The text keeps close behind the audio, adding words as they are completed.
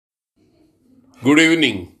Good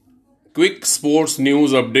evening. Quick sports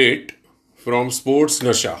news update from Sports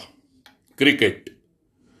Nasha. Cricket.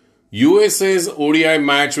 USA's ODI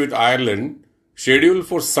match with Ireland, scheduled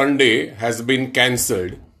for Sunday, has been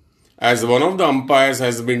cancelled as one of the umpires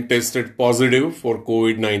has been tested positive for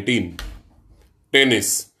COVID-19.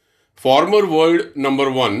 Tennis. Former world number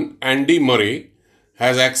 1 Andy Murray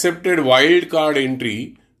has accepted wildcard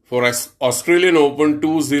entry for Australian Open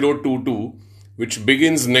 2022, which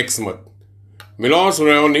begins next month. Milos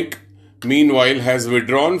Raonic, meanwhile, has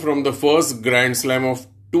withdrawn from the first Grand Slam of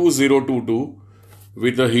 2022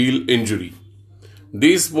 with a heel injury.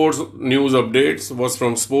 These sports news updates was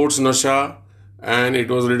from Sports Nasha and it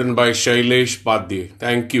was written by Shailesh Padye.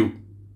 Thank you.